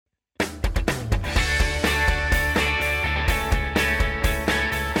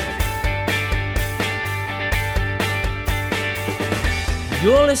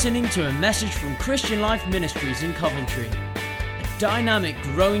You're listening to a message from Christian Life Ministries in Coventry, a dynamic,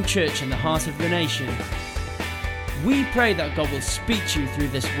 growing church in the heart of the nation. We pray that God will speak to you through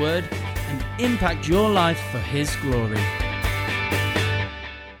this word and impact your life for His glory.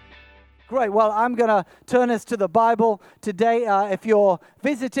 Great. Well, I'm going to turn us to the Bible today. If you're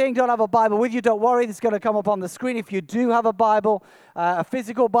visiting, don't have a Bible with you, don't worry. It's going to come up on the screen. If you do have a Bible, a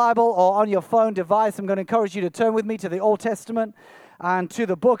physical Bible, or on your phone device, I'm going to encourage you to turn with me to the Old Testament and to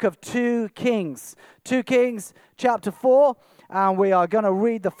the book of 2 Kings. 2 Kings chapter 4, and we are going to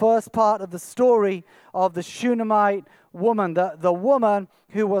read the first part of the story of the Shunammite woman, the woman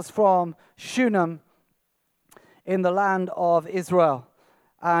who was from Shunem in the land of Israel.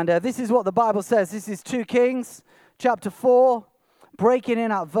 And this is what the Bible says. This is 2 Kings chapter 4, breaking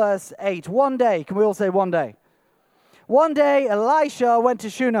in at verse 8. One day, can we all say one day? One day Elisha went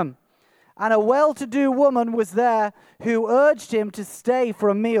to Shunem, and a well-to-do woman was there who urged him to stay for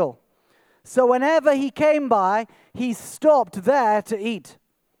a meal. So whenever he came by, he stopped there to eat.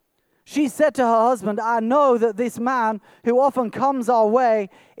 She said to her husband, I know that this man who often comes our way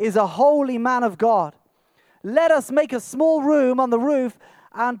is a holy man of God. Let us make a small room on the roof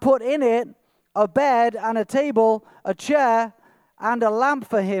and put in it a bed and a table, a chair, and a lamp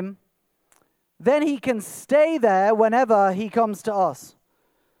for him. Then he can stay there whenever he comes to us.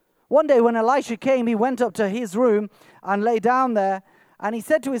 One day when Elisha came, he went up to his room and lay down there. And he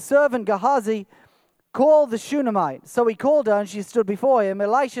said to his servant Gehazi, call the Shunammite. So he called her, and she stood before him.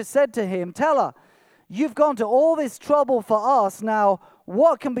 Elisha said to him, tell her, you've gone to all this trouble for us. Now,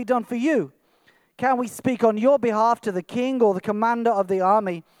 what can be done for you? Can we speak on your behalf to the king or the commander of the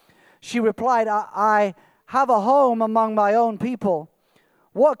army? She replied, I have a home among my own people.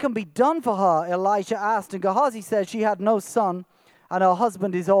 What can be done for her? Elisha asked. And Gehazi said she had no son, and her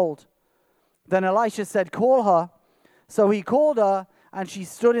husband is old. Then Elisha said, call her. So he called her, and she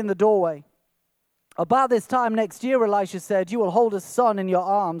stood in the doorway. About this time next year, Elisha said, you will hold a son in your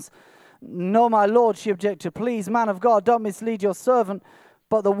arms. No, my lord, she objected. Please, man of God, don't mislead your servant.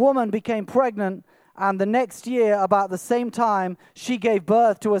 But the woman became pregnant, and the next year, about the same time, she gave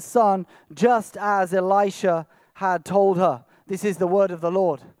birth to a son, just as Elisha had told her. This is the word of the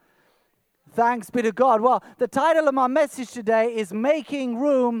Lord. Thanks be to God. Well, the title of my message today is Making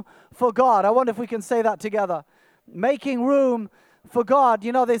Room for God. I wonder if we can say that together. Making room for God.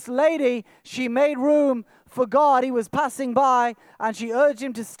 You know, this lady, she made room for God. He was passing by, and she urged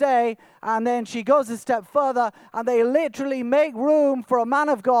him to stay, and then she goes a step further, and they literally make room for a man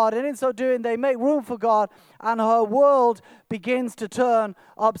of God, and in so doing, they make room for God, and her world begins to turn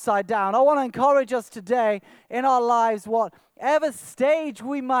upside down. I want to encourage us today in our lives, whatever stage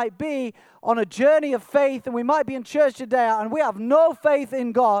we might be on a journey of faith, and we might be in church today, and we have no faith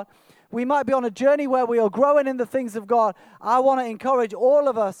in God. We might be on a journey where we are growing in the things of God. I want to encourage all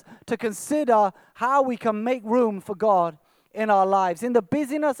of us to consider how we can make room for God in our lives. In the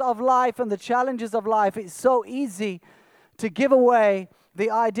busyness of life and the challenges of life, it's so easy to give away the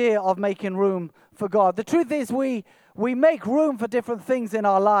idea of making room for God. The truth is we make room for different things in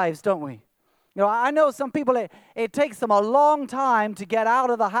our lives, don't we? You know, I know some people, it takes them a long time to get out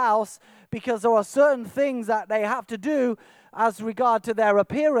of the house because there are certain things that they have to do as regard to their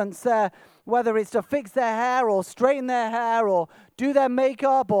appearance, whether it's to fix their hair or straighten their hair or do their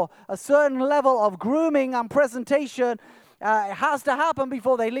makeup or a certain level of grooming and presentation. It has to happen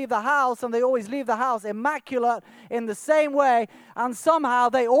before they leave the house, and they always leave the house immaculate in the same way, and somehow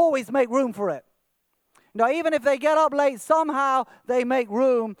they always make room for it. You know, even if they get up late, somehow they make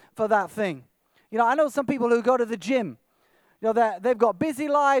room for that thing. You know, I know some people who go to the gym. You know, they've got busy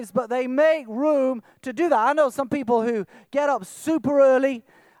lives, but they make room to do that. I know some people who get up super early,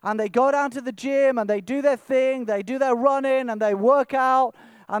 and they go down to the gym, and they do their thing, they do their running, and they work out,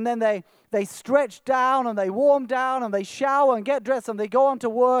 and then they stretch down, and they warm down, and they shower and get dressed, and they go on to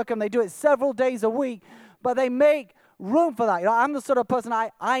work, and they do it several days a week, but they make room for that. You know, I'm the sort of person,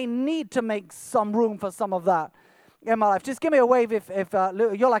 I need to make some room for some of that in my life. Just give me a wave if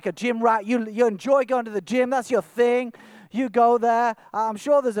you're like a gym rat. You enjoy going to the gym. That's your thing. You go there. I'm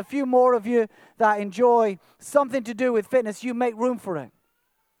sure there's a few more of you that enjoy something to do with fitness. You make room for it.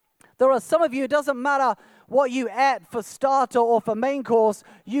 There are some of you, it doesn't matter what you ate for starter or for main course,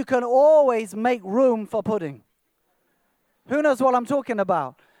 you can always make room for pudding. Who knows what I'm talking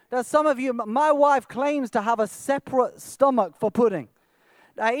about? There's some of you, my wife claims to have a separate stomach for pudding.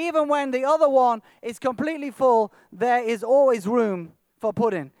 Even when the other one is completely full, there is always room for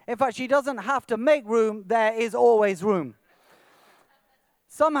pudding. In fact, she doesn't have to make room, there is always room.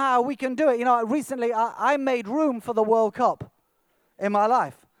 Somehow we can do it. You know, recently I made room for the World Cup in my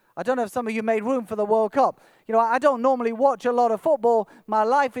life. I don't know if some of you made room for the World Cup. You know, I don't normally watch a lot of football. My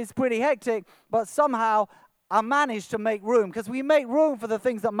life is pretty hectic, but somehow I managed to make room because we make room for the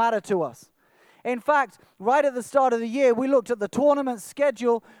things that matter to us. In fact, right at the start of the year, we looked at the tournament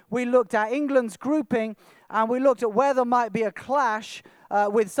schedule, we looked at England's grouping, and we looked at where there might be a clash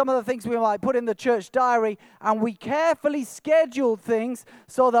with some of the things we might put in the church diary, and we carefully scheduled things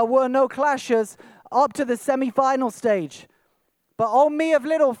so there were no clashes up to the semi-final stage. But oh me of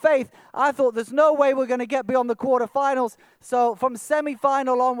little faith, I thought there's no way we're going to get beyond the quarterfinals. So from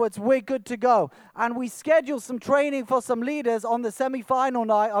semi-final onwards, we're good to go. And we scheduled some training for some leaders on the semi-final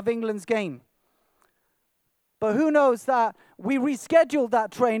night of England's game. But who knows that we rescheduled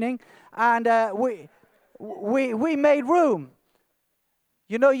that training and we made room.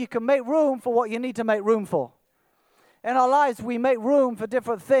 You know, you can make room for what you need to make room for. In our lives, we make room for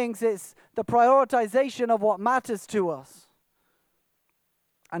different things. It's the prioritization of what matters to us.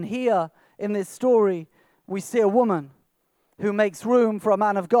 And here in this story, we see a woman who makes room for a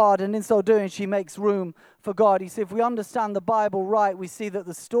man of God, and in so doing, she makes room for God. You see, if we understand the Bible right, we see that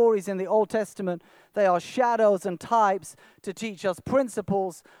the stories in the Old Testament, they are shadows and types to teach us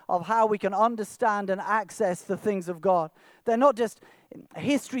principles of how we can understand and access the things of God. They're not just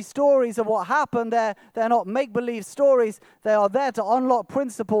history stories of what happened. They're not make-believe stories. They are there to unlock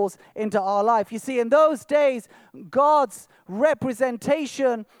principles into our life. You see, in those days, God's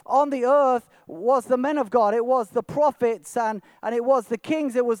representation on the earth was the men of God. It was the prophets and it was the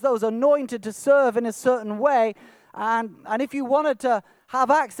kings. It was those anointed to serve in a certain way. And if you wanted to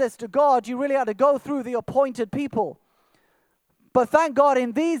have access to God, you really had to go through the appointed people. But thank God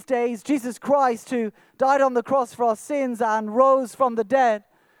in these days, Jesus Christ, who died on the cross for our sins and rose from the dead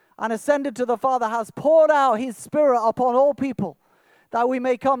and ascended to the Father, has poured out his Spirit upon all people that we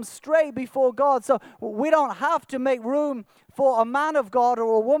may come straight before God. So we don't have to make room for a man of God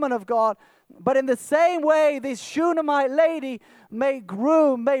or a woman of God. But in the same way this Shunammite lady made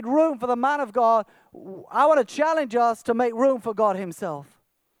room for the man of God, I want to challenge us to make room for God himself.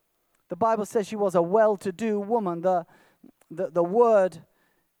 The Bible says she was a well-to-do woman. The word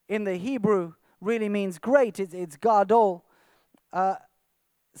in the Hebrew really means great. It's gadol.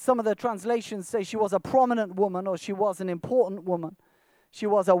 Some of the translations say she was a prominent woman or she was an important woman. She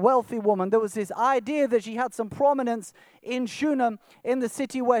was a wealthy woman. There was this idea that she had some prominence in Shunem, in the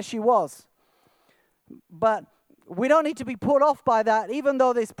city where she was. But we don't need to be put off by that. Even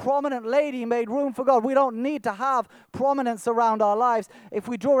though this prominent lady made room for God, we don't need to have prominence around our lives. If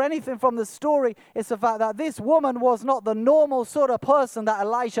we draw anything from the story, it's the fact that this woman was not the normal sort of person that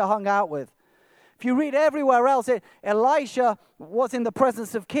Elisha hung out with. If you read everywhere else, Elisha was in the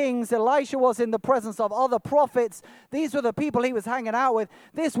presence of kings. Elisha was in the presence of other prophets. These were the people he was hanging out with.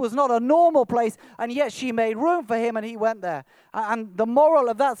 This was not a normal place, and yet she made room for him, and he went there. And the moral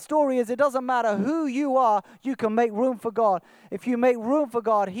of that story is it doesn't matter who you are, you can make room for God. If you make room for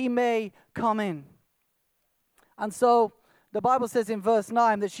God, he may come in. And so the Bible says in verse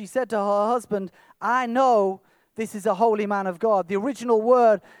 9 that she said to her husband, I know this is a holy man of God. The original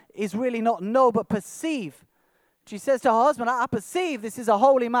word is really not know, but perceive. She says to her husband, I perceive this is a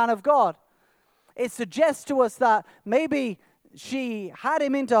holy man of God. It suggests to us that maybe she had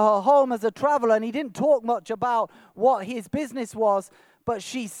him into her home as a traveler and he didn't talk much about what his business was, but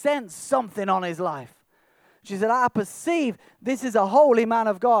she sensed something on his life. She said, I perceive this is a holy man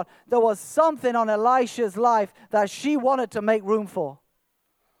of God. There was something on Elisha's life that she wanted to make room for.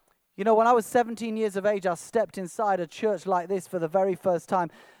 You know, when I was 17 years of age, I stepped inside a church like this for the very first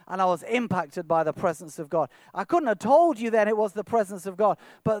time, and I was impacted by the presence of God. I couldn't have told you then it was the presence of God,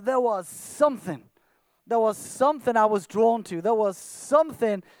 but there was something. There was something I was drawn to. There was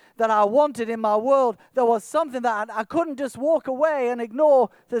something that I wanted in my world. There was something that I couldn't just walk away and ignore.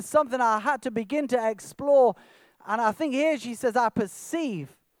 There's something I had to begin to explore. And I think here she says, I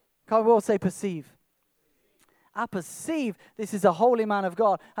perceive. Can we all say perceive? I perceive this is a holy man of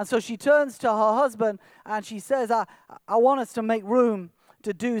God. And so she turns to her husband and she says, I want us to make room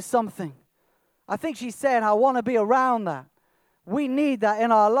to do something. I think she's saying, I want to be around that. We need that in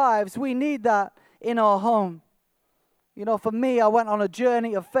our lives. We need that in our home. You know, for me, I went on a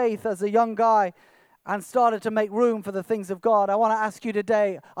journey of faith as a young guy and started to make room for the things of God. I want to ask you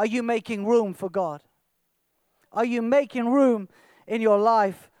today, are you making room for God? Are you making room in your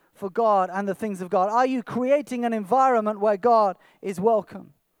life for God and the things of God? Are you creating an environment where God is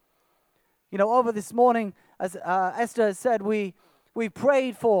welcome? You know, over this morning, as Esther has said, we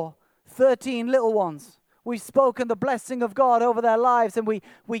prayed for 13 little ones. We've spoken the blessing of God over their lives, and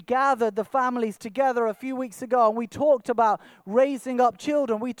we gathered the families together a few weeks ago, and we talked about raising up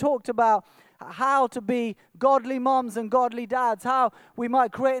children. We talked about how to be godly moms and godly dads, how we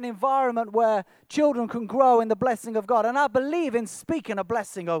might create an environment where children can grow in the blessing of God. And I believe in speaking a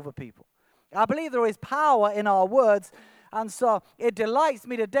blessing over people. I believe there is power in our words. And so it delights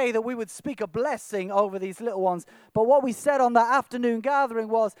me today that we would speak a blessing over these little ones. But what we said on that afternoon gathering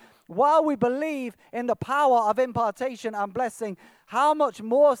was, while we believe in the power of impartation and blessing, how much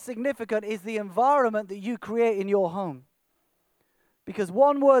more significant is the environment that you create in your home? Because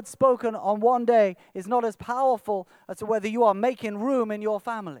one word spoken on one day is not as powerful as to whether you are making room in your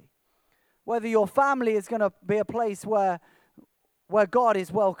family. Whether your family is going to be a place where God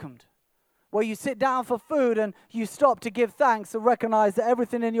is welcomed. Where you sit down for food and you stop to give thanks and recognize that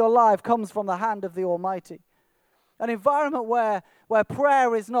everything in your life comes from the hand of the Almighty. An environment where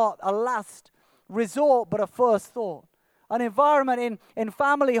prayer is not a last resort but a first thought. An environment in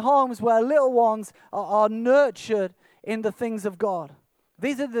family homes where little ones are nurtured in the things of God.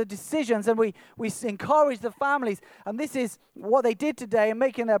 These are the decisions, and we encourage the families, and this is what they did today in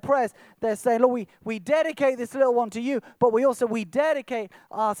making their prayers. They're saying, Lord, we dedicate this little one to you, but we dedicate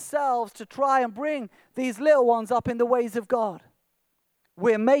ourselves to try and bring these little ones up in the ways of God.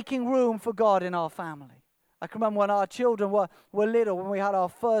 We're making room for God in our family. I can remember when our children were little, when we had our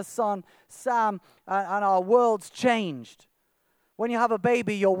first son, Sam, and our worlds changed. When you have a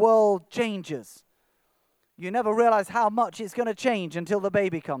baby, your world changes. You never realize how much it's going to change until the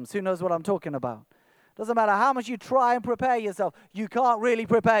baby comes. Who knows what I'm talking about? Doesn't matter how much you try and prepare yourself, you can't really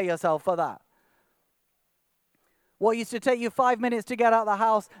prepare yourself for that. What used to take you 5 minutes to get out of the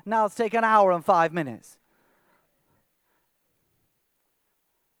house, now it's taken an hour and 5 minutes.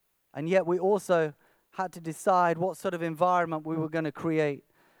 And yet we also had to decide what sort of environment we were going to create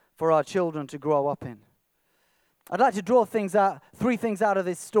for our children to grow up in. I'd like to draw three things out of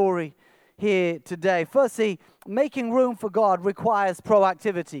this story here today. Firstly, making room for God requires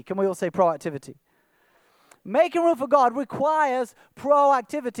proactivity. Can we all say proactivity? Making room for God requires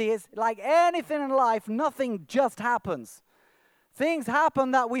proactivity. It's like anything in life, nothing just happens. Things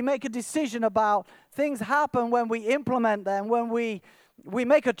happen that we make a decision about. Things happen when we implement them, when we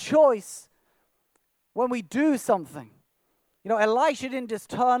make a choice, when we do something. You know, Elisha didn't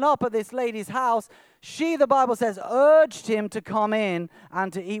just turn up at this lady's house. She, the Bible says, urged him to come in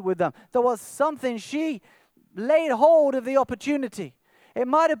and to eat with them. There was something, she laid hold of the opportunity. It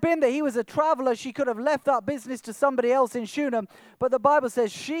might have been that he was a traveler. She could have left that business to somebody else in Shunem. But the Bible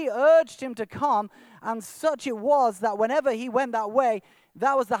says she urged him to come, and such it was that whenever he went that way,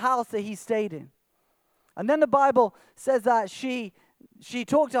 that was the house that he stayed in. And then the Bible says that she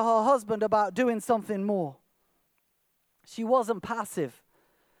talked to her husband about doing something more. She wasn't passive.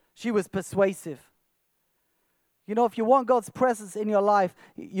 She was persuasive. You know, if you want God's presence in your life,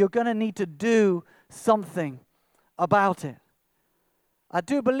 you're going to need to do something about it. I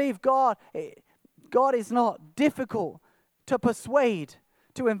do believe God is not difficult to persuade,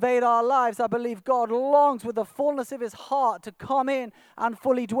 to invade our lives. I believe God longs with the fullness of his heart to come in and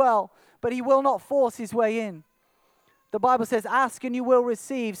fully dwell, but he will not force his way in. The Bible says, ask and you will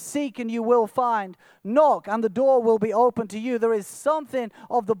receive, seek and you will find, knock and the door will be open to you. There is something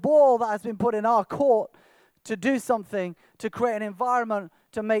of the ball that has been put in our court to do something, to create an environment,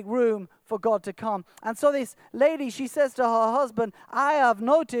 to make room for God to come. And so this lady, she says to her husband, I have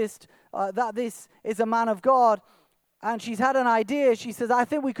noticed that this is a man of God. And she's had an idea. She says, I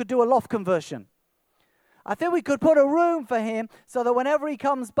think we could do a loft conversion. I think we could put a room for him so that whenever he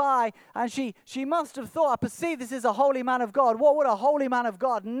comes by, and she must have thought, I perceive this is a holy man of God. What would a holy man of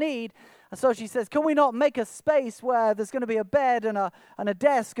God need? And so she says, can we not make a space where there's going to be a bed and a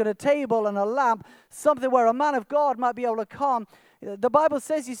desk and a table and a lamp, something where a man of God might be able to come? The Bible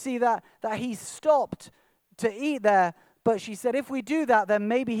says, you see, that he stopped to eat there, but she said, if we do that, then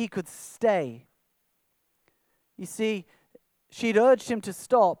maybe he could stay. You see, she'd urged him to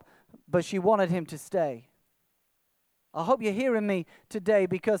stop, but she wanted him to stay. I hope you're hearing me today,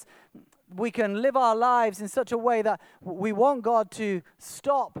 because we can live our lives in such a way that we want God to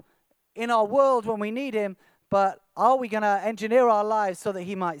stop in our world when we need him, but are we going to engineer our lives so that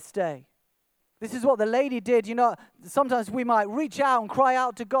he might stay? This is what the lady did. You know, sometimes we might reach out and cry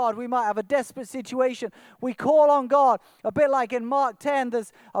out to God. We might have a desperate situation. We call on God. A bit like in Mark 10,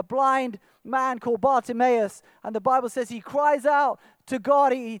 there's a blind man called Bartimaeus, and the Bible says he cries out to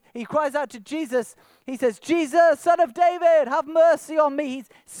God. He cries out to Jesus. He says, Jesus, Son of David, have mercy on me. He's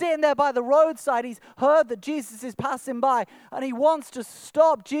sitting there by the roadside. He's heard that Jesus is passing by, and he wants to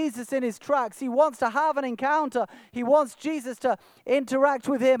stop Jesus in his tracks. He wants to have an encounter. He wants Jesus to interact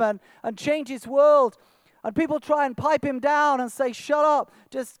with him and change his world. And people try and pipe him down and say, shut up,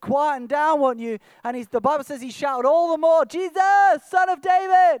 just quieten down, won't you? And the Bible says he shouted all the more, Jesus, Son of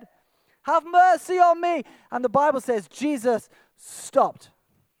David. Have mercy on me. And the Bible says Jesus stopped.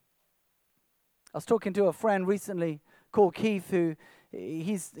 I was talking to a friend recently called Keith, who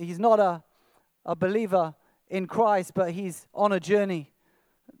he's not a believer in Christ, but he's on a journey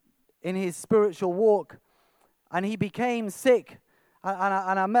in his spiritual walk. And he became sick.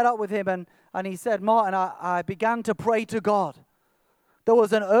 And I met up with him, and he said, Martin, I began to pray to God. There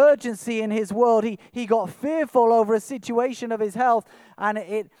was an urgency in his world. He got fearful over a situation of his health, and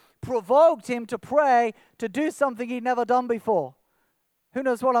it provoked him to pray to do something he'd never done before. Who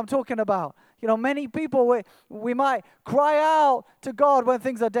knows what I'm talking about? You know, many people, we might cry out to God when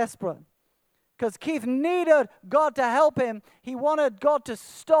things are desperate. Because Keith needed God to help him. He wanted God to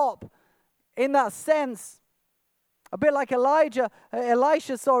stop in that sense. A bit like Elisha,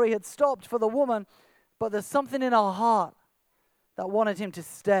 had stopped for the woman, but there's something in her heart that wanted him to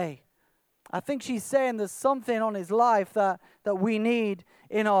stay. I think she's saying there's something on his life that we need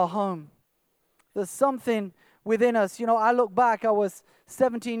in our home. There's something within us. You know, I look back, I was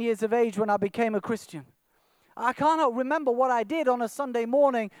 17 years of age when I became a Christian. I cannot remember what I did on a Sunday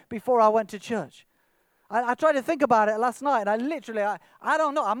morning before I went to church. I tried to think about it last night, and I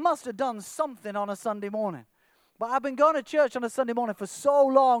don't know, I must have done something on a Sunday morning. But I've been going to church on a Sunday morning for so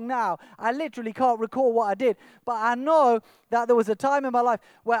long now, I literally can't recall what I did. But I know that there was a time in my life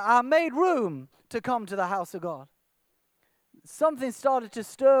where I made room to come to the house of God. Something started to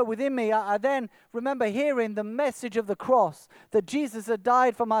stir within me. I then remember hearing the message of the cross, that Jesus had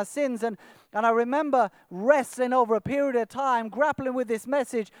died for my sins. And I remember wrestling over a period of time, grappling with this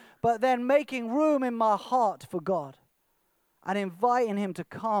message, but then making room in my heart for God and inviting him to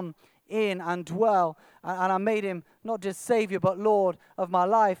come in and dwell, and I made him not just Savior but Lord of my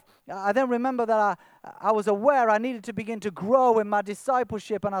life. I then remember that I was aware I needed to begin to grow in my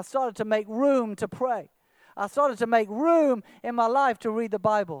discipleship, and I started to make room to pray. I started to make room in my life to read the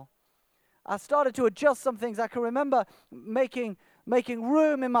Bible. I started to adjust some things. I can remember making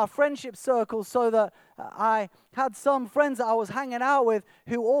room in my friendship circle so that I had some friends that I was hanging out with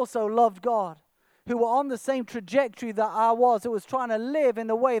who also loved God, who were on the same trajectory that I was, who was trying to live in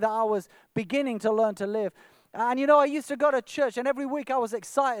the way that I was beginning to learn to live. And you know, I used to go to church, and every week I was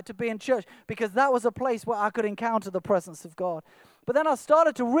excited to be in church because that was a place where I could encounter the presence of God. But then I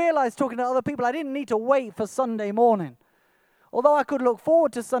started to realize, talking to other people, I didn't need to wait for Sunday morning. Although I could look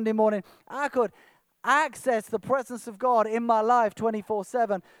forward to Sunday morning, I could access the presence of God in my life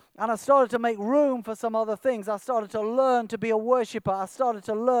 24/7. And I started to make room for some other things. I started to learn to be a worshiper. I started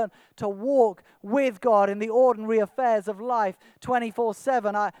to learn to walk with God in the ordinary affairs of life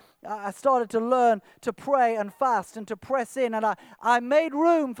 24/7. I started to learn to pray and fast and to press in. And I made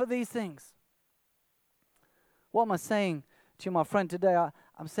room for these things. What am I saying to my friend today?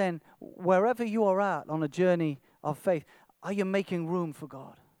 I'm saying, wherever you are at on a journey of faith, are you making room for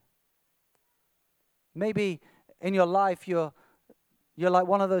God? Maybe in your life you're like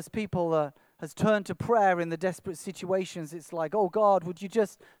one of those people that has turned to prayer in the desperate situations. It's like, oh God, would you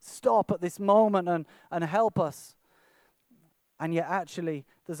just stop at this moment and help us? And yet actually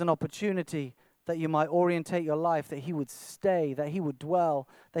there's an opportunity that you might orientate your life, that he would stay, that he would dwell,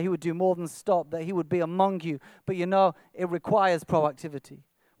 that he would do more than stop, that he would be among you. But you know, it requires proactivity.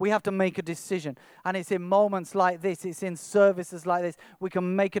 We have to make a decision. And it's in moments like this, it's in services like this, we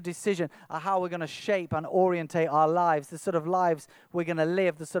can make a decision of how we're going to shape and orientate our lives, the sort of lives we're going to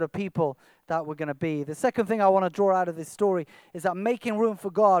live, the sort of people that we're going to be. The second thing I want to draw out of this story is that making room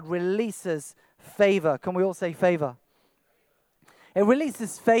for God releases favor. Can we all say favor? It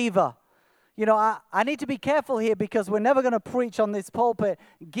releases favor. You know, I need to be careful here because we're never going to preach on this pulpit,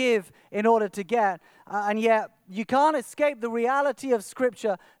 give in order to get. And yet, you can't escape the reality of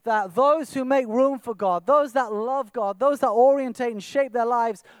Scripture that those who make room for God, those that love God, those that orientate and shape their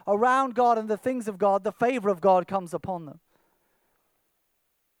lives around God and the things of God, the favor of God comes upon them.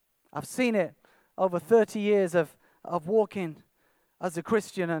 I've seen it over 30 years of walking as a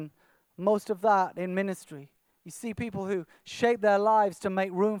Christian, and most of that in ministry. You see people who shape their lives to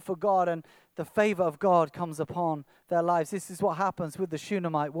make room for God, and the favor of God comes upon their lives. This is what happens with the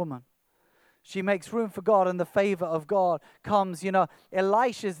Shunammite woman. She makes room for God, and the favor of God comes. You know,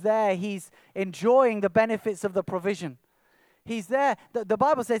 Elisha's there. He's enjoying the benefits of the provision. He's there. The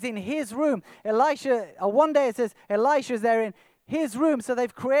Bible says in his room. One day it says Elisha's there in his room. So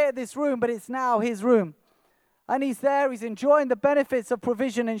they've created this room, but it's now his room. And he's there. He's enjoying the benefits of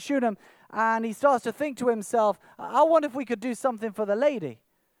provision in Shunem. And he starts to think to himself, I wonder if we could do something for the lady.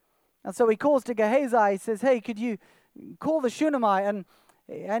 And so he calls to Gehazi. He says, hey, could you call the Shunammite?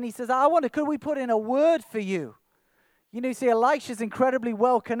 And he says, I wonder, could we put in a word for you? You see, Elisha's incredibly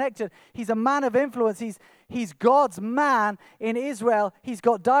well connected. He's a man of influence. He's God's man in Israel. He's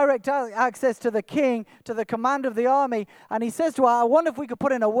got direct access to the king, to the commander of the army. And he says to her, I wonder if we could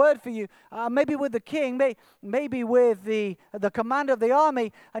put in a word for you, maybe with the king, maybe with the commander of the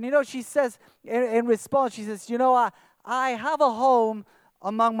army. And she says in response, she says, I have a home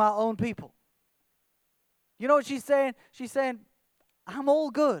among my own people. You know what she's saying? She's saying, I'm all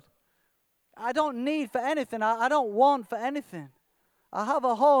good. I don't need for anything. I don't want for anything. I have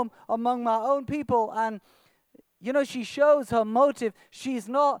a home among my own people. And, she shows her motive. She's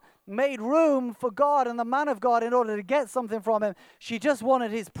not made room for God and the man of God in order to get something from him. She just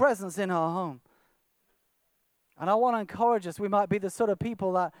wanted his presence in her home. And I want to encourage us. We might be the sort of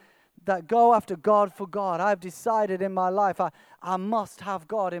people that go after God for God. I've decided in my life I must have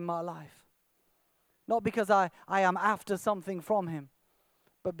God in my life. Not because I am after something from him,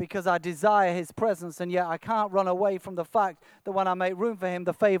 but because I desire his presence, and yet I can't run away from the fact that when I make room for him,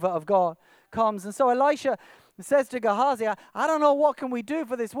 the favor of God comes. And so Elisha says to Gehazi, I don't know what can we do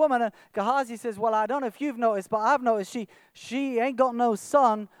for this woman. And Gehazi says, well, I don't know if you've noticed, but I've noticed she ain't got no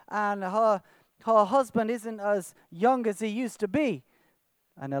son, and her husband isn't as young as he used to be.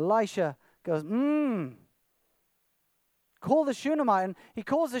 And Elisha goes, call the Shunammite. And he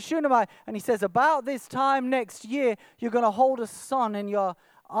calls the Shunammite, and he says, about this time next year, you're going to hold a son in your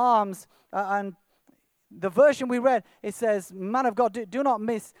arms. And the version we read, it says, man of God, do not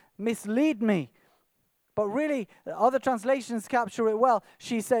mislead me. But really, other translations capture it well.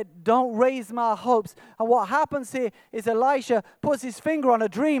 She said, don't raise my hopes. And what happens here is Elisha puts his finger on a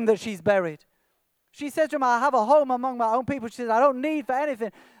dream that she's buried. She says to him, I have a home among my own people. She says, I don't need for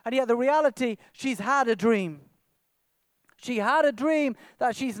anything. And yet the reality, she's had a dream. She had a dream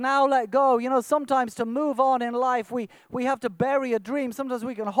that she's now let go. Sometimes to move on in life, we have to bury a dream. Sometimes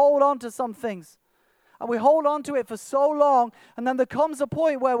we can hold on to some things. And we hold on to it for so long. And then there comes a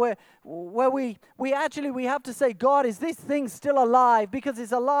point where we have to say, God, is this thing still alive? Because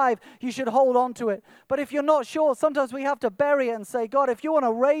it's alive, you should hold on to it. But if you're not sure, sometimes we have to bury it and say, God, if you want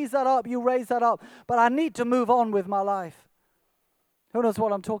to raise that up, you raise that up. But I need to move on with my life. Who knows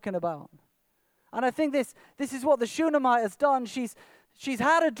what I'm talking about? And I think this is what the Shunammite has done. She's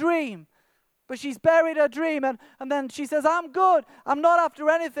had a dream, but she's buried her dream. And then she says, I'm good. I'm not after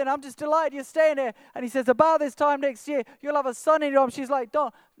anything. I'm just delighted you're staying here. And he says, about this time next year, you'll have a son in your arms. She's like,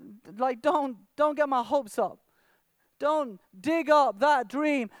 don't get my hopes up. Don't dig up that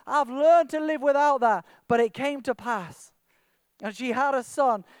dream. I've learned to live without that. But it came to pass. And she had a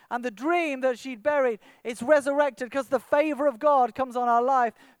son. And the dream that she'd buried, it's resurrected because the favor of God comes on her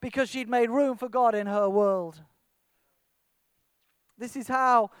life because she'd made room for God in her world. This is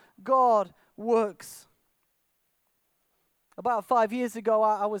how God works. About 5 years ago,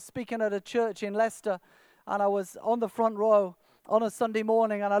 I was speaking at a church in Leicester, and I was on the front row on a Sunday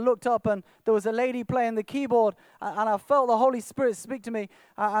morning, and I looked up, and there was a lady playing the keyboard, and I felt the Holy Spirit speak to me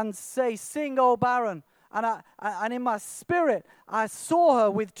and say, sing, O barren. And in my spirit, I saw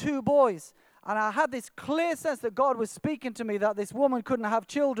her with 2 boys. And I had this clear sense that God was speaking to me that this woman couldn't have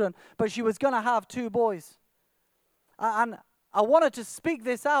children, but she was going to have 2 boys. And I wanted to speak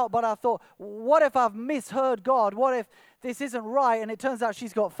this out, but I thought, what if I've misheard God? What if this isn't right? And it turns out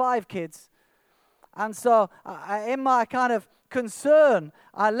she's got 5 kids. And so in my kind of concern,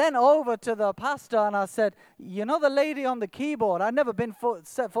 I leant over to the pastor and I said, the lady on the keyboard, I'd never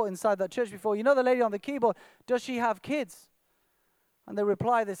set foot inside that church before. The lady on the keyboard, does she have kids? And they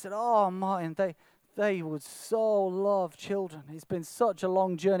replied, they said, oh, Martin, they would so love children. It's been such a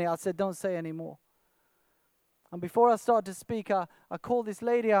long journey. I said, don't say any more. And before I started to speak, I called this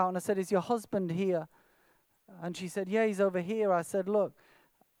lady out and I said, is your husband here? And she said, yeah, he's over here. I said, look,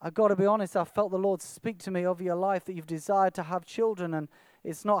 I've got to be honest, I felt the Lord speak to me over your life that you've desired to have children and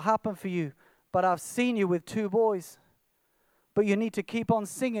it's not happened for you. But I've seen you with 2 boys. But you need to keep on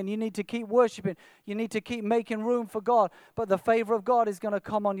singing. You need to keep worshiping. You need to keep making room for God. But the favor of God is going to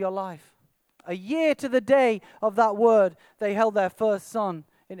come on your life. A year to the day of that word, they held their first son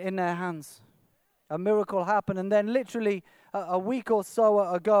in their hands. A miracle happened. And then literally a week or so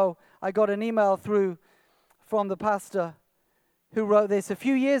ago, I got an email through from the pastor who wrote this. A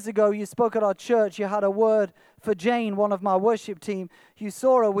few years ago, you spoke at our church. You had a word for Jane, one of my worship team. You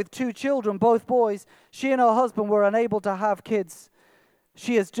saw her with 2 children, both boys. She and her husband were unable to have kids.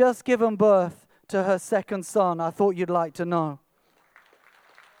 She has just given birth to her 2nd son. I thought you'd like to know.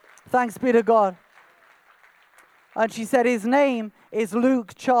 Thanks be to God. And she said, his name is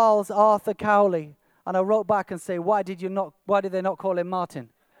Luke Charles Arthur Cowley. And I wrote back and say, why did they not call him Martin?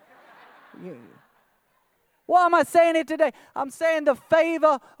 What am I saying here today? I'm saying the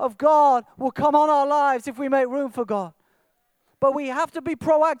favor of God will come on our lives if we make room for God. but we have to be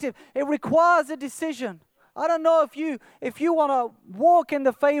proactive. It requires a decision. I don't know if you want to walk in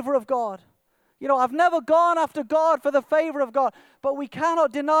the favor of God. You know, I've never gone after God for the favor of God, but we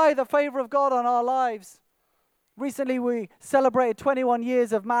cannot deny the favor of God on our lives. Recently, we celebrated 21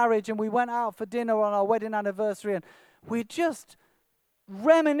 years of marriage, and we went out for dinner on our wedding anniversary, and we're just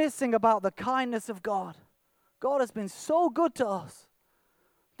reminiscing about the kindness of God. God has been so good to us.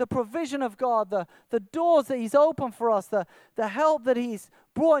 The provision of God, the doors that He's opened for us, the help that He's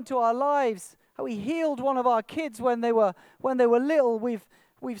brought into our lives, how He healed one of our kids when they were little.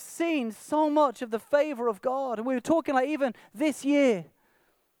 We've seen so much of the favor of God. And we were talking like even this year.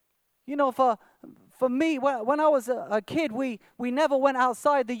 You know, for me, when I was a kid, we never went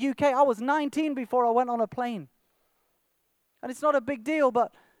outside the UK. I was 19 before I went on a plane. And it's not a big deal,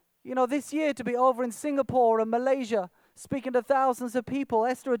 but, you know, this year to be over in Singapore and Malaysia, speaking to thousands of people.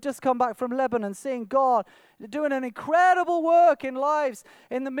 Esther had just come back from Lebanon, seeing God doing an incredible work in lives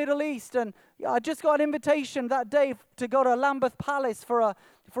in the Middle East. And I just got an invitation that day to go to Lambeth Palace for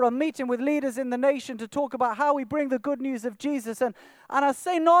a meeting with leaders in the nation to talk about how we bring the good news of Jesus. And I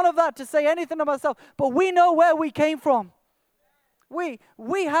say none of that to say anything of myself, but we know where we came from. We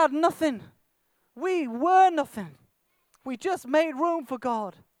had nothing. We were nothing. We just made room for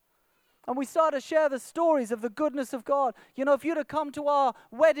God. And we started to share the stories of the goodness of God. You know, if you'd have come to our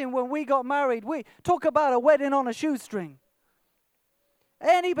wedding when we got married, we talk about a wedding on a shoestring.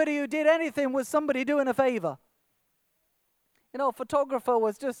 Anybody who did anything was somebody doing a favor. You know, a photographer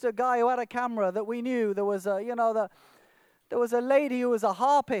was just a guy who had a camera that we knew. There was a lady who was a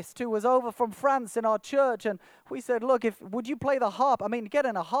harpist who was over from France in our church, and we said, look, would you play the harp? I mean,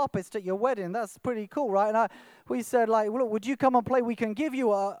 getting a harpist at your wedding, that's pretty cool, right? And we said, like, look, would you come and play? We can give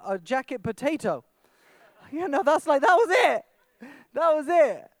you a jacket potato. You know, that was it. That was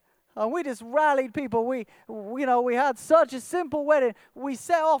it. And we just rallied people. We had such a simple wedding. We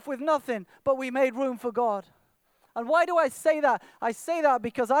set off with nothing, but we made room for God. And why do I say that? I say that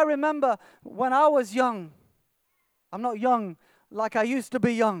because I remember when I was young. I'm not young like I used to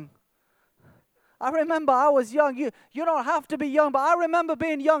be young. I remember I was young. You don't have to be young, but I remember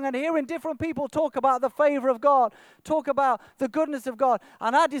being young and hearing different people talk about the favor of God, talk about the goodness of God.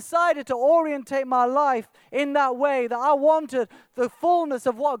 And I decided to orientate my life in that way, that I wanted the fullness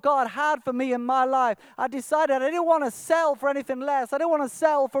of what God had for me in my life. I decided I didn't want to sell for anything less. I didn't want to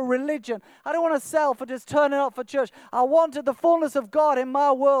sell for religion. I didn't want to sell for just turning up for church. I wanted the fullness of God in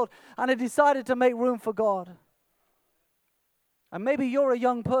my world, and I decided to make room for God. And maybe you're a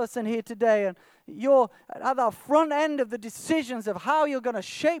young person here today, and you're at the front end of the decisions of how you're going to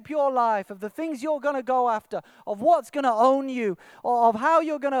shape your life, of the things you're going to go after, of what's going to own you, or of how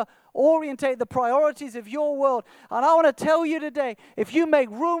you're going to orientate the priorities of your world. And I want to tell you today, if you make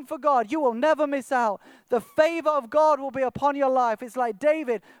room for God, you will never miss out. The favor of God will be upon your life. It's like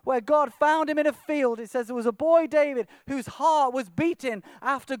David, where God found him in a field. It says there was a boy, David, whose heart was beating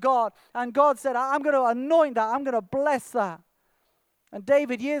after God. And God said, I'm going to anoint that. I'm going to bless that. And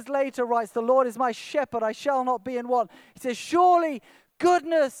David, years later, writes, the Lord is my shepherd, I shall not be in want. He says, surely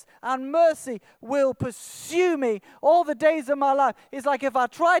goodness and mercy will pursue me all the days of my life. It's like if I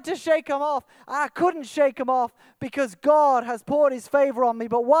tried to shake them off, I couldn't shake them off because God has poured His favor on me.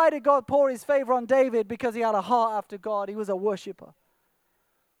 But why did God pour His favor on David? Because he had a heart after God. He was a worshiper.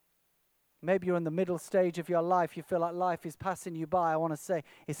 Maybe you're in the middle stage of your life. You feel like life is passing you by. I want to say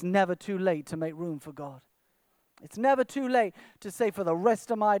it's never too late to make room for God. It's never too late to say for the rest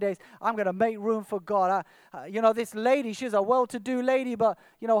of my days, I'm going to make room for God. This lady, she's a well-to-do lady, but,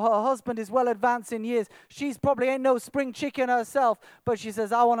 her husband is well advanced in years. She's probably ain't no spring chicken herself, but she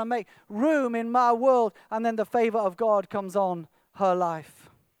says, I want to make room in my world. And then the favor of God comes on her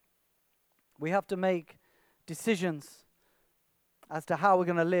life. We have to make decisions as to how we're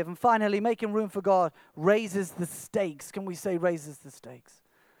going to live. And finally, making room for God raises the stakes. Can we say raises the stakes?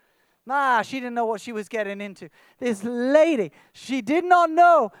 She didn't know what she was getting into. This lady, she did not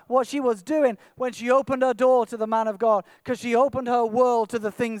know what she was doing when she opened her door to the man of God, because she opened her world to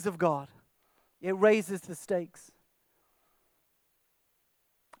the things of God. It raises the stakes.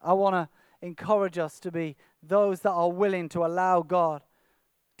 I want to encourage us to be those that are willing to allow God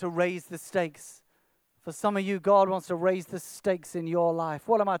to raise the stakes. For some of you, God wants to raise the stakes in your life.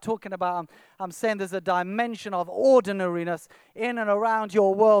 What am I talking about? I'm saying there's a dimension of ordinariness in and around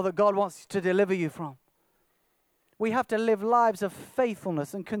your world that God wants to deliver you from. We have to live lives of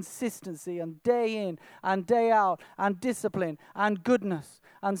faithfulness and consistency and day in and day out and discipline and goodness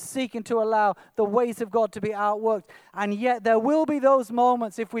and seeking to allow the ways of God to be outworked. And yet there will be those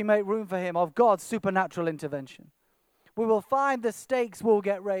moments, if we make room for Him, of God's supernatural intervention. We will find the stakes will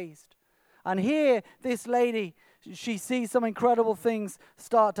get raised. And here, this lady, she sees some incredible things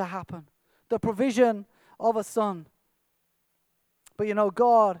start to happen. The provision of a son. But you know,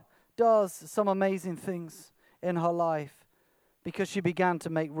 God does some amazing things in her life because she began to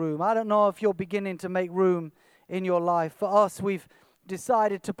make room. I don't know if you're beginning to make room in your life. For us, we've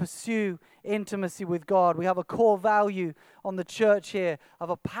decided to pursue intimacy with God. We have a core value on the church here of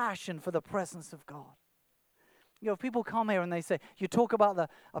a passion for the presence of God. You know, if people come here and they say, you talk about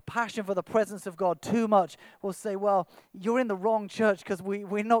a passion for the presence of God too much, we'll say, well, you're in the wrong church because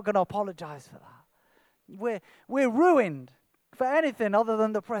we're not going to apologize for that. We're ruined for anything other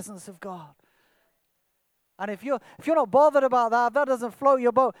than the presence of God. And if you're not bothered about that, if that doesn't float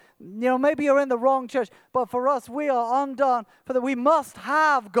your boat, you know, maybe you're in the wrong church. But for us, we are undone for that. We must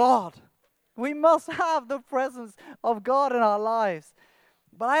have God. We must have the presence of God in our lives.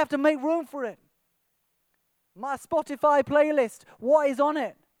 But I have to make room for it. My Spotify playlist, what is on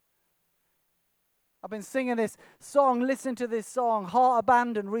it? I've been singing this song, listen to this song, Heart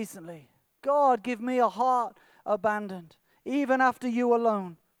Abandoned, recently. God, give me a heart abandoned, even after you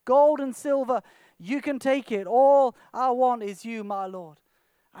alone. Gold and silver, you can take it. All I want is you, my Lord.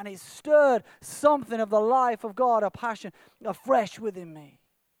 And it stirred something of the life of God, a passion afresh within me.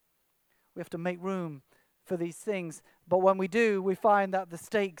 We have to make room for these things. But when we do, we find that the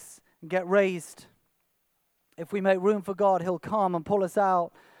stakes get raised. If we make room for God, He'll come and pull us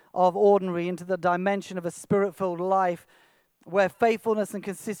out of ordinary into the dimension of a spirit-filled life where faithfulness and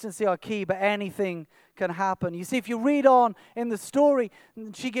consistency are key, but anything can happen. You see, if you read on in the story,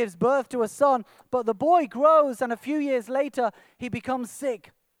 she gives birth to a son, but the boy grows, and a few years later, he becomes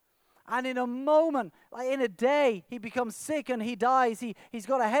sick. And in a moment, like in a day, he becomes sick and he dies. He's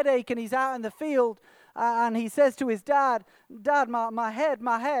got a headache and he's out in the field. And he says to his dad, Dad, my head.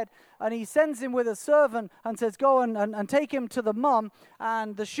 And he sends him with a servant and says, go and take him to the mum.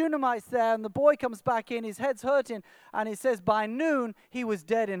 And the Shunammite's there, and the boy comes back in, his head's hurting. And he says, by noon, he was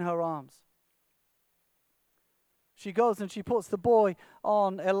dead in her arms. She goes and she puts the boy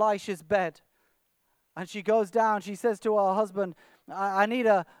on Elisha's bed. And she goes down, she says to her husband, I need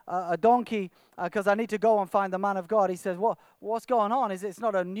a donkey because I need to go and find the man of God. He says, what's going on? It's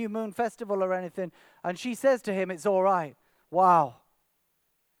not a new moon festival or anything. And she says to him, it's all right. Wow.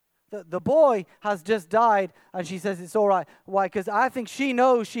 The boy has just died, and she says it's all right. Why? Because I think she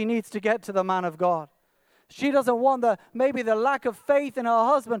knows she needs to get to the man of God. She doesn't want maybe the lack of faith in her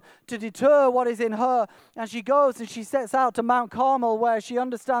husband to deter what is in her. And she goes and she sets out to Mount Carmel, where she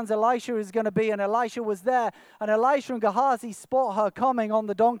understands Elisha is going to be. And Elisha was there. And Elisha and Gehazi spot her coming on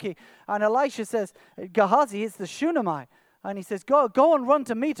the donkey. And Elisha says, Gehazi, it's the Shunammite. And he says, go and run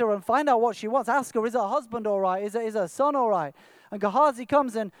to meet her and find out what she wants. Ask her, is her husband all right? Is her son all right? And Gehazi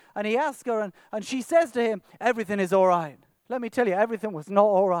comes in and he asks her, and she says to him, everything is all right. Let me tell you, everything was not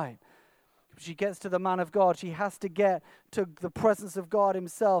all right. She gets to the man of God. She has to get to the presence of God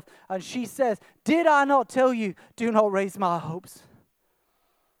Himself. And she says, did I not tell you, do not raise my hopes?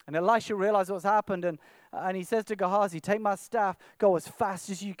 And Elisha realizes what's happened. And he says to Gehazi, take my staff, go as fast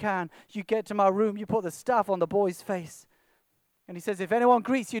as you can. You get to my room, you put the staff on the boy's face. And he says, if anyone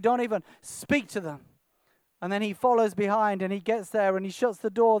greets you, don't even speak to them. And then he follows behind and he gets there and he shuts the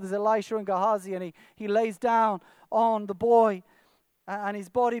door. There's Elisha and Gehazi, and he lays down on the boy. And his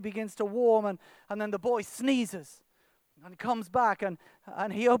body begins to warm, and then the boy sneezes and comes back, and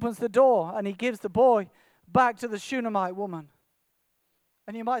he opens the door and he gives the boy back to the Shunammite woman.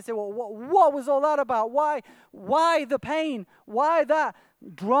 And you might say, well, what was all that about? Why the pain? Why that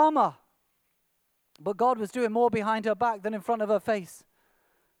drama? But God was doing more behind her back than in front of her face.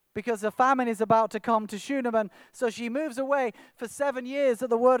 Because a famine is about to come to Shunem. And so she moves away for 7 years at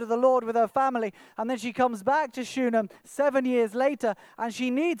the word of the Lord with her family. And then she comes back to Shunem 7 years later. And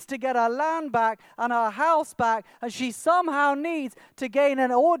she needs to get her land back and her house back. And she somehow needs to gain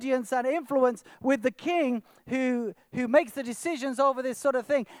an audience and influence with the king who makes the decisions over this sort of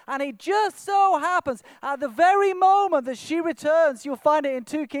thing. And it just so happens at the very moment that she returns, you'll find it in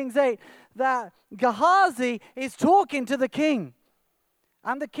 2 Kings 8, that Gehazi is talking to the king.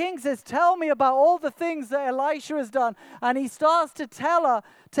 And the king says, tell me about all the things that Elisha has done. And he starts to tell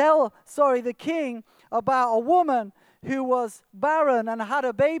the king about a woman who was barren and had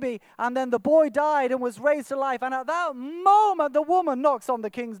a baby. And then the boy died and was raised to life. And at that moment, the woman knocks on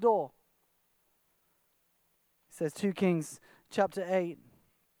the king's door. It says 2 Kings chapter 8,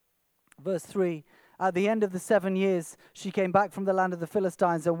 verse 3. At the end of the 7 years, she came back from the land of the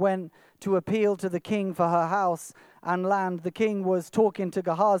Philistines and went to appeal to the king for her house and land. The king was talking to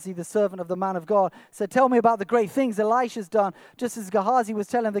Gehazi, the servant of the man of God. Said, tell me about the great things Elisha's done. Just as Gehazi was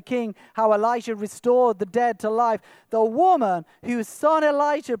telling the king how Elisha restored the dead to life, the woman whose son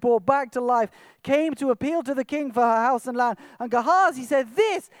Elisha brought back to life came to appeal to the king for her house and land. And Gehazi said,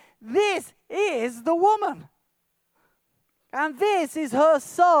 this is the woman. And this is her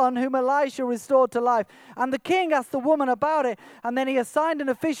son whom Elisha restored to life. And the king asked the woman about it. And then he assigned an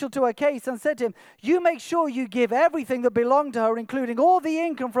official to her case and said to him, you make sure you give everything that belonged to her, including all the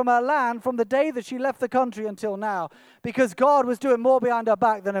income from her land from the day that she left the country until now. Because God was doing more behind her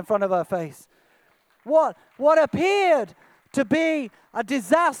back than in front of her face. What appeared to be a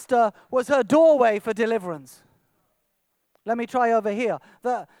disaster was her doorway for deliverance. Let me try over here.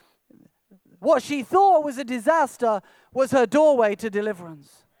 What she thought was a disaster was her doorway to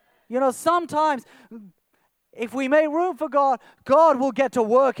deliverance. You know, sometimes if we make room for God, God will get to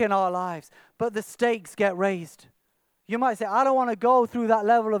work in our lives, but the stakes get raised. You might say, I don't want to go through that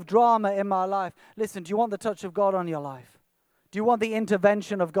level of drama in my life. Listen, do you want the touch of God on your life? Do you want the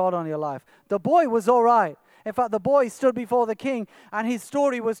intervention of God on your life? The boy was all right. In fact, the boy stood before the king, and his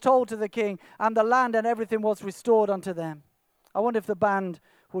story was told to the king, and the land and everything was restored unto them. I wonder if the band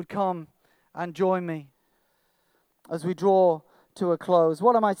would come and join me as we draw to a close.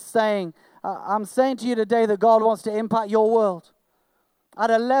 What am I saying? I'm saying to you today that God wants to impact your world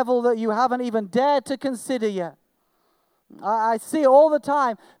at a level that you haven't even dared to consider yet. I see it all the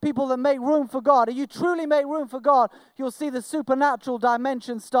time. People that make room for God. If you truly make room for God, you'll see the supernatural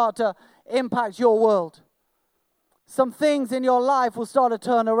dimensions start to impact your world. Some things in your life will start to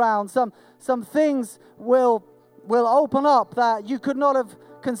turn around. Some things will open up that you could not have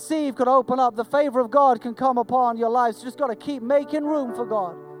conceived, could open up. The favor of God can come upon your lives. You just got to keep making room for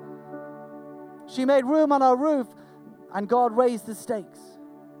God. She made room on her roof, and God raised the stakes.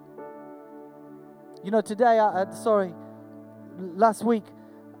 You know, today, last week,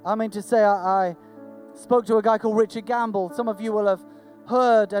 I spoke to a guy called Richard Gamble. Some of you will have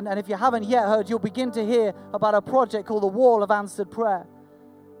heard, and if you haven't yet heard, you'll begin to hear about a project called the Wall of Answered Prayer.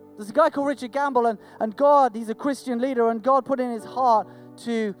 There's a guy called Richard Gamble, and God, he's a Christian leader, and God put in his heart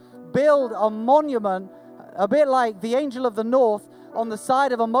to build a monument, a bit like the Angel of the North, on the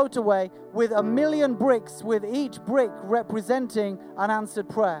side of a motorway with 1 million bricks, with each brick representing an answered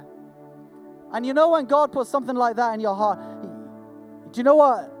prayer. And you know, when God puts something like that in your heart, do you know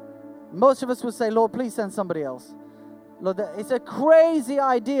what? Most of us would say, Lord, please send somebody else. Lord, it's a crazy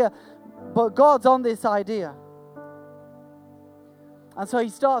idea, but God's on this idea. And so he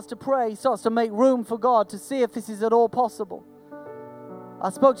starts to pray, he starts to make room for God to see if this is at all possible. I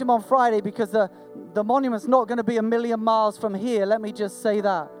spoke to him on Friday because the monument's not going to be 1 million miles from here. Let me just say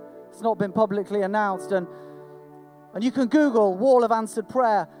that. It's not been publicly announced. And you can Google Wall of Answered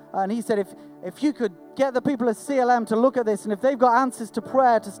Prayer. And he said, if you could get the people at CLM to look at this, and if they've got answers to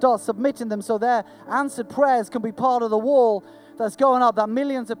prayer, to start submitting them so their answered prayers can be part of the wall that's going up, that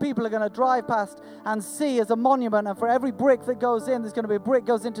millions of people are going to drive past and see as a monument. And for every brick that goes in, there's going to be a brick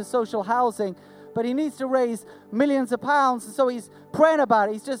goes into social housing. But he needs to raise millions of pounds, and so he's praying about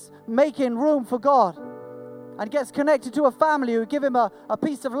it. He's just making room for God. And gets connected to a family who give him a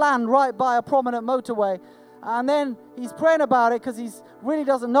piece of land right by a prominent motorway. And then he's praying about it because he really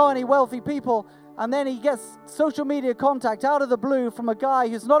doesn't know any wealthy people. And then he gets social media contact out of the blue from a guy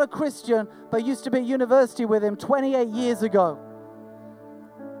who's not a Christian, but used to be at university with him 28 years ago.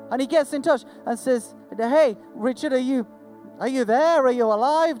 And he gets in touch and says, hey, Richard, are you there? Are you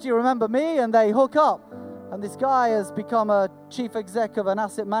alive? Do you remember me? And they hook up. And this guy has become a chief exec of an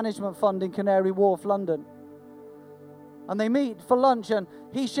asset management fund in Canary Wharf, London. And they meet for lunch, and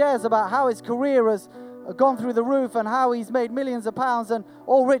he shares about how his career has gone through the roof and how he's made millions of pounds. And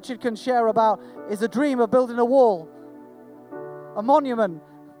all Richard can share about is a dream of building a wall, a monument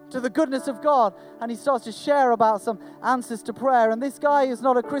to the goodness of God. And he starts to share about some answers to prayer. And this guy is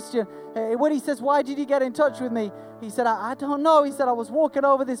not a Christian. When he says, why did you get in touch with me? He said, I don't know. He said, I was walking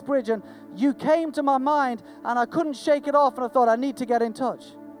over this bridge and you came to my mind and I couldn't shake it off, and I thought, I need to get in touch.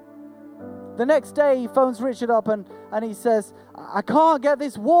 The next day he phones Richard up and he says, I can't get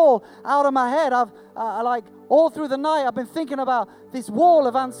this wall out of my head. I've all through the night I've been thinking about this wall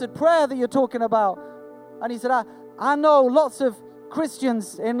of answered prayer that you're talking about. And he said, I know lots of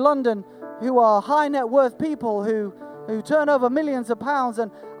Christians in London who are high net worth people who turn over millions of pounds,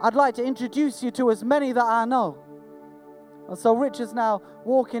 and I'd like to introduce you to as many that I know. And so Richard's now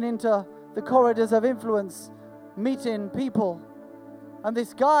walking into the corridors of influence, meeting people. And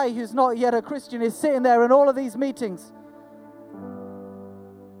this guy who's not yet a Christian is sitting there in all of these meetings.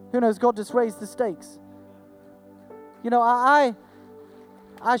 Who knows? God just raised the stakes. You know, I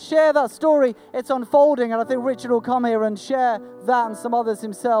share that story. It's unfolding, and I think Richard will come here and share that and some others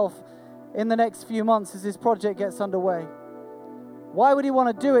himself in the next few months as his project gets underway. Why would he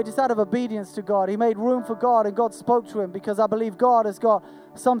want to do it? Just out of obedience to God. He made room for God, and God spoke to him, because I believe God has got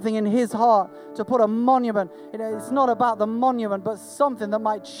something in his heart to put a monument. You know, it's not about the monument, but something that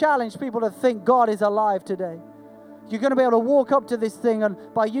might challenge people to think God is alive today. You're going to be able to walk up to this thing and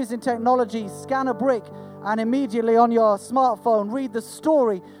by using technology, scan a brick, and immediately on your smartphone, read the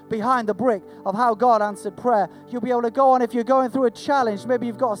story behind the brick of how God answered prayer. You'll be able to go on, if you're going through a challenge, maybe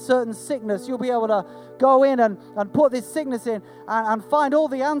you've got a certain sickness, you'll be able to go in and put this sickness in and find all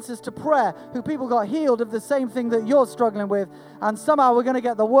the answers to prayer, who people got healed of the same thing that you're struggling with. And somehow we're going to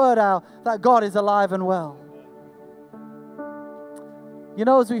get the word out that God is alive and well. You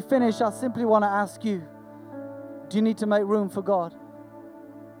know, as we finish, I simply want to ask you, do you need to make room for God?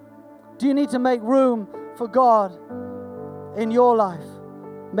 Do you need to make room for God in your life?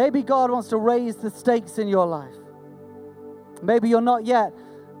 Maybe God wants to raise the stakes in your life. Maybe you're not yet,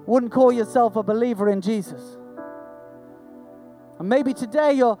 wouldn't call yourself a believer in Jesus. And maybe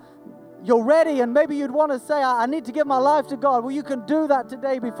today you're ready, and maybe you'd want to say, I need to give my life to God. Well, you can do that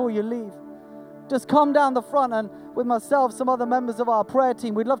today before you leave. Just come down the front, and with myself, some other members of our prayer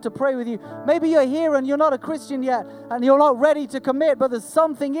team, we'd love to pray with you. Maybe you're here and you're not a Christian yet, and you're not ready to commit, but there's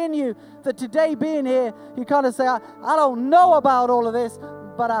something in you that today being here, you kind of say, I don't know about all of this,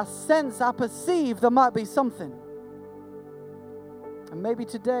 but I sense, I perceive there might be something. And maybe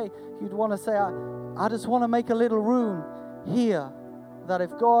today you'd want to say, I just want to make a little room here, that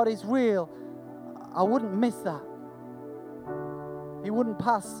if God is real, I wouldn't miss that. He wouldn't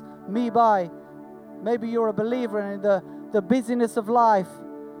pass me by. Maybe you're a believer, and in the busyness of life,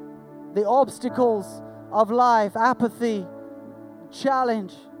 the obstacles of life, apathy,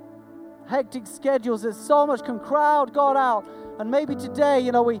 challenge, hectic schedules, there's so much can crowd God out. And maybe today,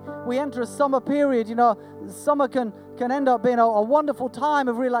 you know, we enter a summer period. You know, summer can end up being a wonderful time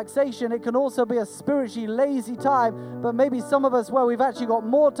of relaxation. It can also be a spiritually lazy time. But maybe some of us, where we've actually got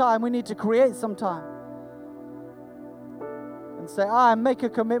more time, we need to create some time. And say, I make a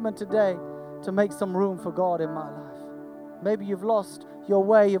commitment today to make some room for God in my life. Maybe you've lost your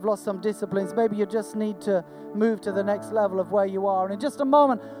way, you've lost some disciplines. Maybe you just need to move to the next level of where you are. And in just a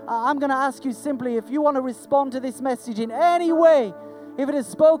moment, I'm going to ask you simply, if you want to respond to this message in any way, if it has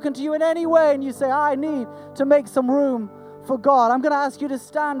spoken to you in any way, and you say, I need to make some room for God, I'm going to ask you to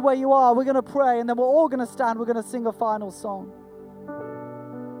stand where you are. We're going to pray, and then we're all going to stand. We're going to sing a final song.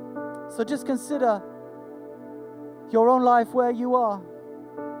 So just consider your own life where you are.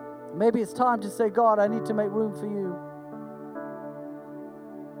 Maybe it's time to say, God, I need to make room for you.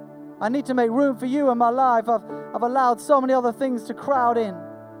 I need to make room for you in my life. I've allowed so many other things to crowd in.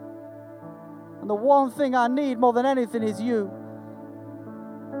 And the one thing I need more than anything is you.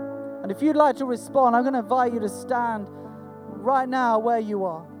 And if you'd like to respond, I'm going to invite you to stand right now where you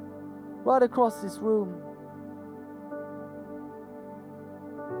are, right across this room.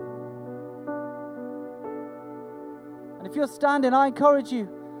 And if you're standing, I encourage you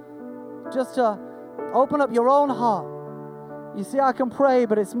just to open up your own heart. You see, I can pray,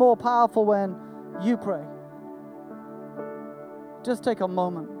 but it's more powerful when you pray. Just take a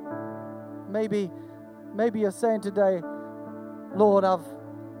moment. Maybe you're saying today, Lord,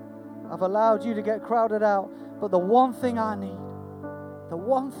 I've allowed you to get crowded out, but the one thing I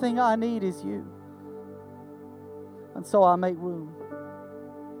need is you. And so I make room.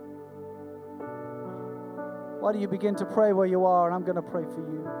 Why don't you begin to pray where you are, and I'm going to pray for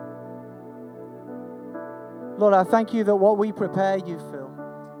you. Lord, I thank you that what we prepare, you fill.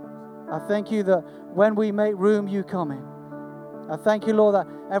 I thank you that when we make room, you come in. I thank you, Lord, that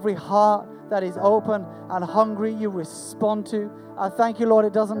every heart that is open and hungry, you respond to. I thank you, Lord,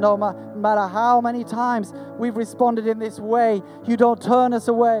 it doesn't matter how many times we've responded in this way. You don't turn us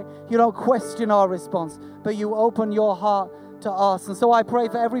away. You don't question our response, but you open your heart to us. And so I pray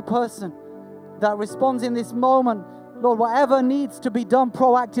for every person that responds in this moment, Lord, whatever needs to be done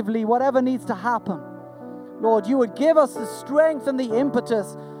proactively, whatever needs to happen, Lord, you would give us the strength and the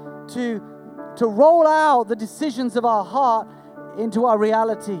impetus to roll out the decisions of our heart into our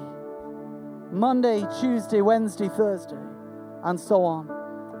reality. Monday, Tuesday, Wednesday, Thursday, and so on.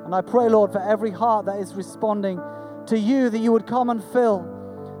 And I pray, Lord, for every heart that is responding to you, that you would come and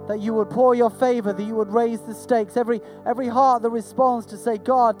fill, that you would pour your favor, that you would raise the stakes. Every heart that responds to say,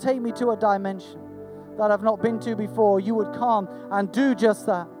 God, take me to a dimension that I've not been to before, you would come and do just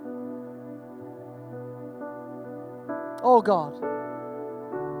that. Oh God,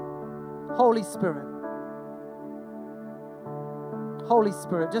 Holy Spirit, Holy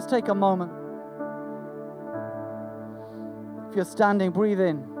Spirit, just take a moment. If you're standing, breathe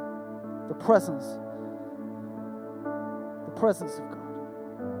in the presence of God.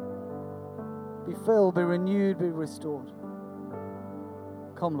 Be filled, be renewed, be restored.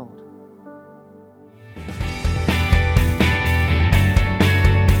 Come, Lord.